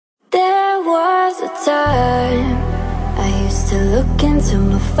time I used to look into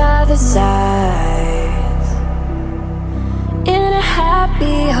my father's eyes. In a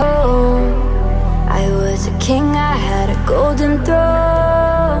happy home, I was a king, I had a golden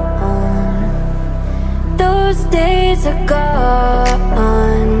throne. Those days are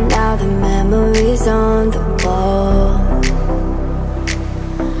gone, now the memories on the wall.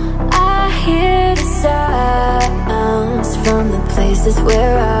 I hear the sounds from the places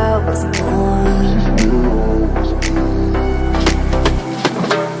where I was born.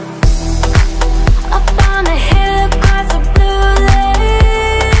 Up on a hill across a blue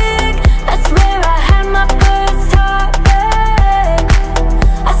lake, that's where I had my first heartbreak.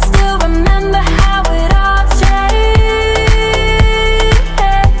 I still remember how it all changed.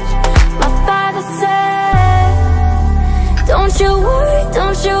 My father said, don't you worry,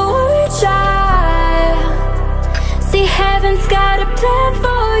 child. See, heaven's got a plan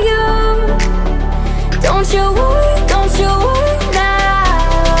for you. Don't you worry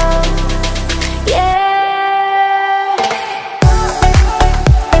now. Yeah.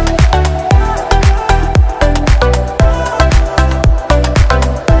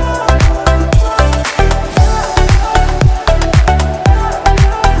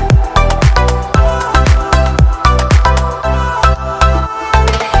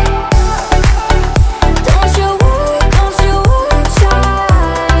 Don't you worry, child.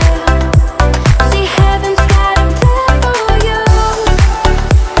 See, heaven's got a plan for you.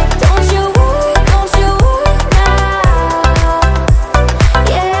 Don't you worry now.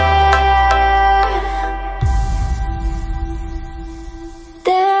 Yeah.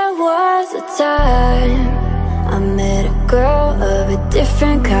 There was a time I met a girl of a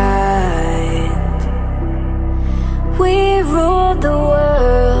different kind. We ruled the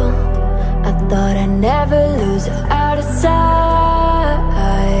world. I thought I'd never lose her out of sight.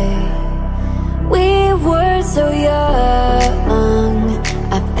 We were so young,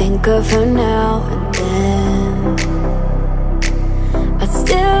 I think of her now and then. I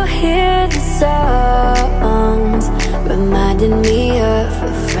still hear the songs reminding me of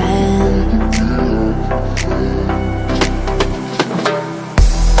a friend.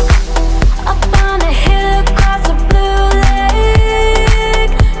 Up on a hill across a blue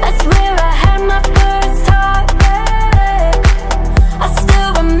lake, that's where I had my first heartbreak. I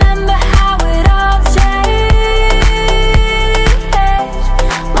still remember how it all changed.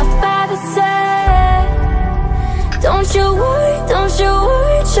 My father said, don't you worry,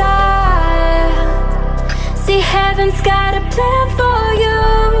 child. See, heaven's got a plan for you.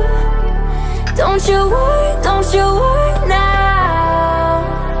 Don't you worry